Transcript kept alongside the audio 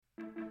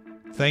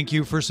Thank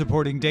you for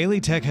supporting Daily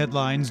Tech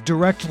Headlines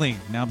directly.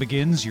 Now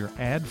begins your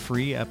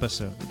ad-free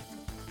episode.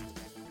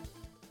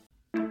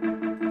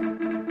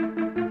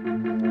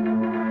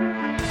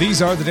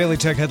 These are the Daily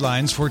Tech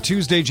Headlines for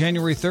Tuesday,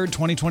 January 3rd,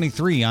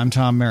 2023. I'm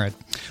Tom Merritt.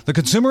 The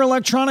Consumer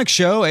Electronics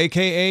Show,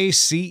 aka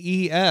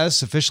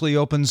CES, officially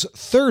opens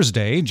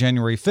Thursday,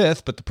 January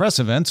 5th, but the press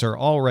events are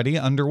already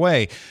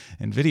underway.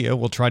 NVIDIA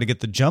will try to get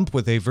the jump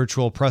with a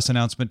virtual press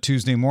announcement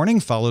Tuesday morning,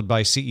 followed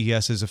by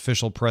CES's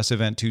official press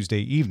event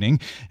Tuesday evening.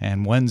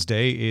 And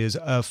Wednesday is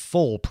a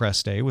full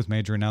press day with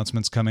major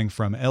announcements coming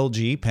from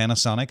LG,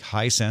 Panasonic,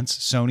 Hisense,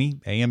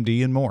 Sony,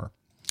 AMD, and more.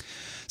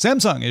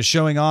 Samsung is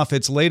showing off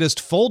its latest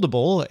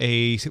foldable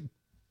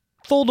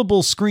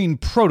screen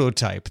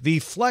prototype. The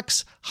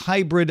Flex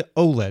Hybrid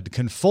OLED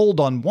can fold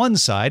on one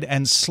side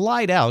and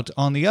slide out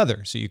on the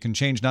other, so you can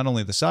change not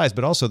only the size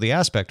but also the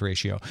aspect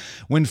ratio.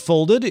 When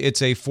folded,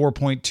 it's a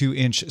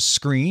 4.2-inch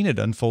screen. It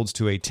unfolds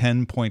to a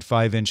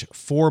 10.5-inch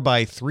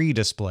 4x3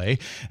 display,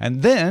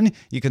 and then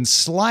you can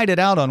slide it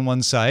out on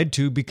one side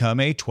to become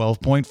a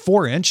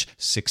 12.4-inch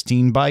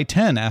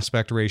 16x10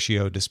 aspect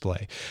ratio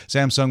display.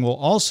 Samsung will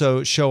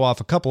also show off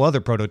a couple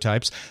other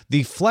prototypes.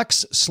 The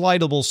Flex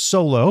Slidable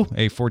Solo,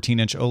 a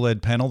 14-inch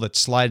OLED panel that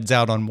slides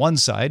out on one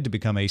side to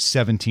become a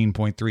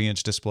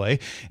 17.3-inch display,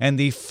 and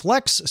the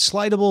Flex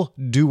Slidable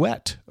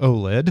Duet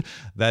OLED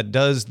that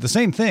does the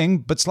same thing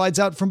but slides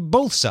out from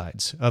both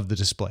sides of the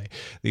display.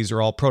 These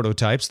are all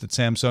prototypes that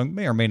Samsung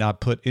may or may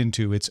not put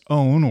into its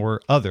own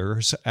or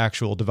others'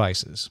 actual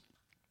devices.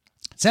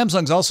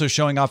 Samsung's also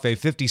showing off a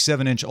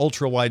 57-inch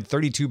ultra-wide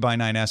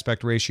 32:9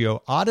 aspect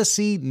ratio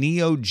Odyssey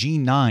Neo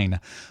G9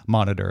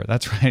 monitor.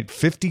 That's right,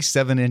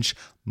 57-inch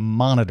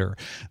monitor.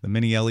 The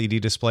mini LED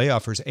display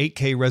offers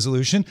 8K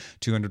resolution,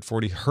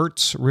 240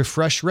 Hz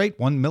refresh rate,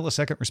 1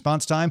 millisecond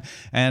response time,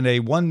 and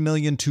a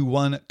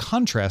 1,000,000:1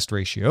 contrast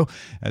ratio,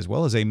 as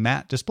well as a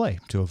matte display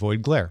to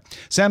avoid glare.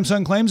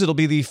 Samsung claims it'll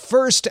be the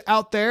first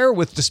out there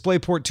with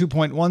DisplayPort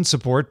 2.1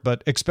 support,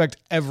 but expect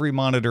every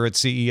monitor at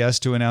CES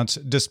to announce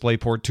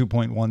DisplayPort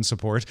 2.1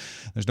 support.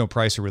 There's no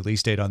price or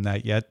release date on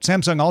that yet.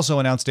 Samsung also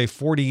announced a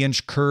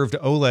 40-inch curved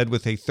OLED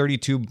with a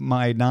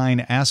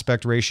 32:9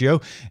 aspect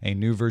ratio, a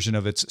new version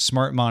of its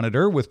smart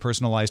monitor with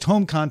personalized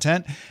home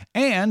content,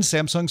 and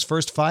Samsung's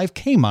first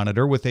 5K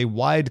monitor with a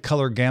wide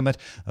color gamut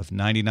of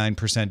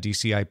 99%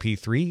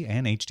 DCI-P3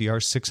 and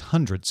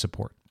HDR600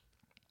 support.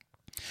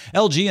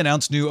 LG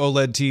announced new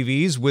OLED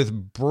TVs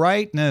with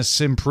brightness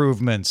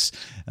improvements.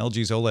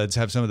 LG's OLEDs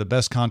have some of the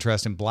best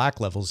contrast and black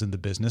levels in the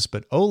business,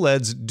 but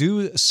OLEDs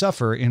do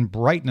suffer in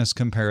brightness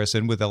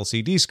comparison with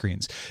LCD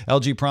screens.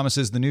 LG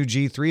promises the new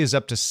G3 is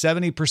up to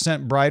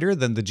 70% brighter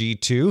than the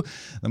G2.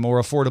 The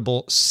more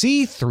affordable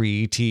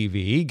C3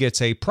 TV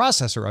gets a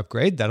processor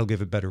upgrade that'll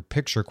give it better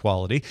picture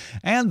quality,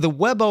 and the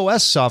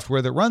WebOS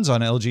software that runs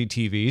on LG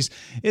TVs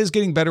is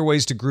getting better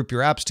ways to group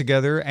your apps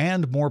together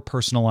and more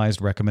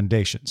personalized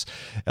recommendations.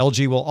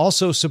 LG will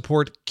also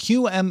support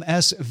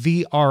QMS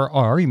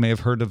VRR. You may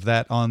have heard of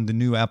that on the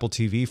new Apple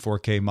TV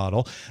 4K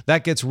model.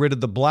 That gets rid of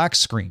the black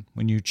screen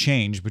when you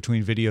change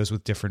between videos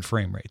with different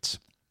frame rates.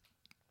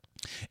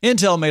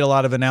 Intel made a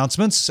lot of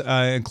announcements,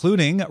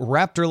 including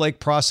Raptor Lake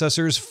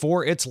processors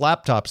for its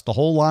laptops. The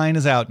whole line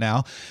is out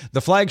now. The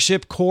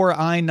flagship Core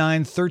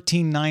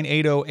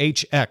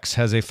i9-13980HX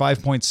has a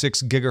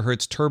 5.6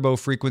 gigahertz turbo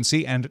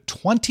frequency and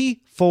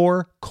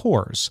 24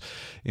 cores.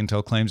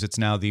 Intel claims it's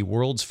now the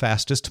world's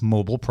fastest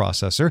mobile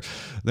processor.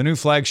 The new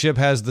flagship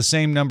has the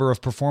same number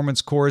of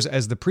performance cores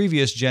as the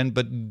previous gen,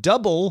 but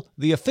double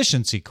the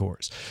efficiency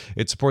cores.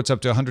 It supports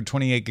up to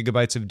 128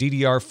 gigabytes of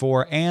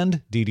DDR4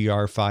 and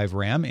DDR5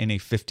 RAM in a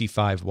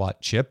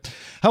 55-watt chip.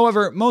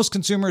 However, most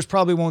consumers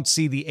probably won't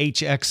see the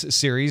HX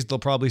series. They'll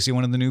probably see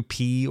one of the new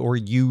P or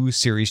U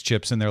series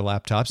chips in their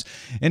laptops.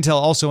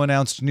 Intel also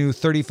announced new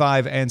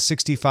 35 and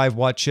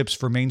 65-watt chips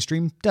for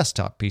mainstream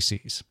desktop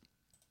PCs.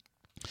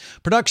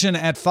 Production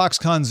at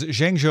Foxconn's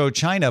Zhengzhou,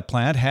 China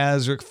plant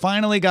has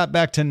finally got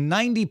back to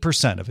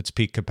 90% of its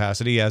peak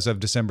capacity as of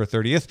December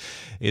 30th.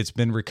 It's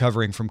been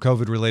recovering from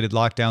COVID-related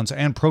lockdowns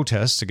and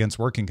protests against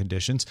working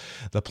conditions.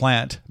 The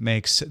plant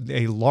makes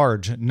a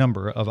large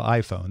number of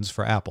iPhones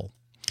for Apple.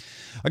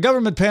 A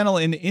government panel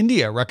in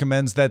India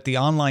recommends that the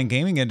online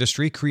gaming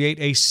industry create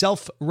a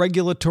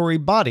self-regulatory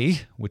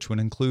body, which would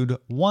include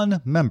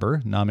one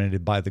member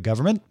nominated by the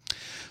government.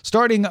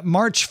 Starting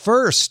March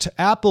 1st,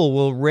 Apple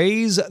will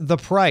raise the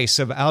price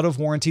of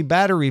out-of-warranty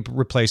battery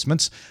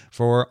replacements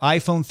for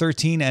iPhone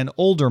 13 and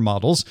older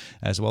models,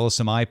 as well as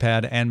some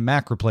iPad and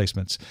Mac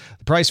replacements.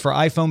 The price for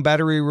iPhone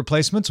battery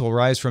replacements will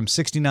rise from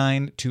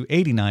 $69 to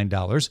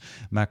 $89.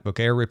 MacBook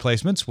Air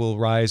replacements will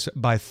rise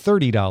by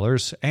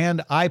 $30,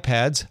 and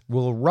iPads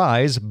will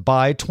rise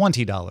by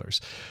 $20.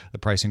 The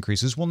price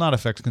increases will not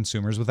affect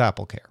consumers with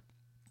AppleCare.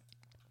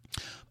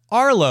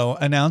 Arlo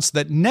announced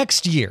that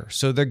next year,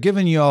 so they're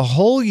giving you a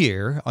whole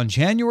year, on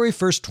January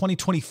 1st,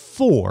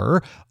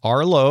 2024,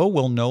 Arlo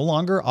will no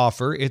longer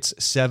offer its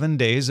 7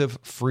 days of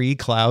free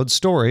cloud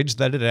storage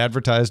that it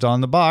advertised on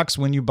the box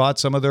when you bought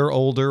some of their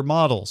older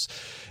models.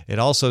 It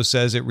also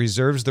says it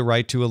reserves the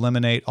right to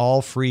eliminate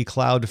all free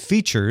cloud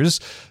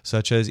features,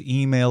 such as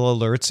email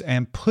alerts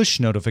and push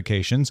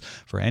notifications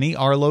for any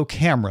Arlo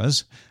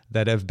cameras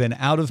that have been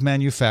out of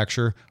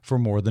manufacture for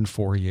more than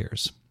 4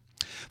 years.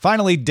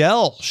 Finally,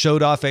 Dell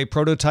showed off a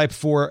prototype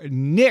for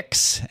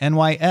Nyx,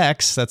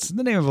 N-Y-X, that's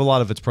the name of a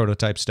lot of its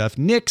prototype stuff.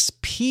 Nyx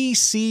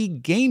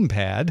PC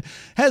Gamepad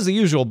has the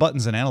usual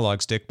buttons and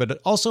analog stick, but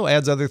it also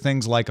adds other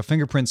things like a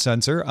fingerprint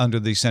sensor under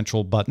the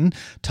central button,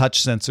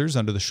 touch sensors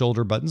under the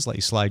shoulder buttons, let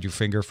you slide your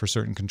finger for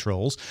certain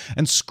controls,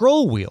 and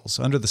scroll wheels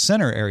under the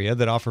center area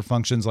that offer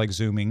functions like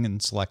zooming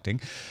and selecting.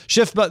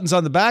 Shift buttons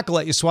on the back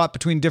let you swap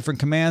between different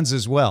commands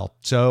as well,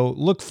 so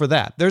look for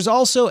that. There's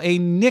also a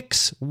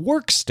Nyx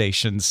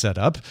workstation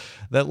setup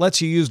that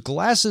lets you use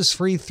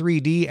glasses-free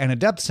 3D and a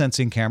depth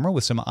sensing camera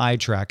with some eye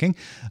tracking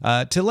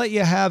to let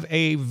you have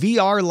a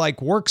VR-like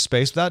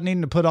workspace without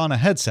needing to put on a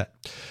headset.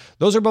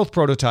 Those are both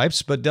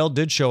prototypes, but Dell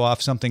did show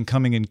off something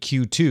coming in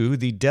Q2,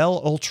 the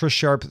Dell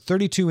UltraSharp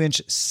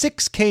 32-inch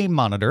 6K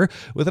monitor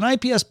with an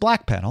IPS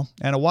black panel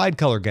and a wide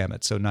color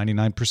gamut, so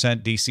 99%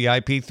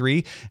 DCI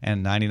P3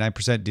 and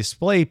 99%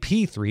 Display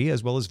P3,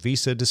 as well as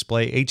VESA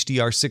Display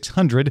HDR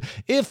 600,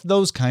 if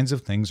those kinds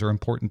of things are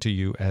important to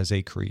you as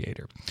a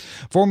creator.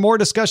 For more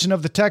discussion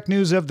of the tech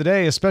news of the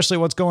day, especially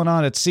what's going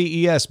on at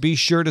CES, be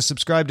sure to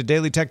subscribe to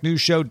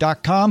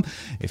dailytechnewsshow.com.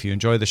 If you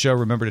enjoy the show,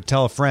 remember to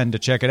tell a friend to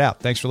check it out.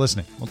 Thanks for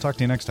listening. We'll talk to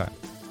you next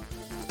time.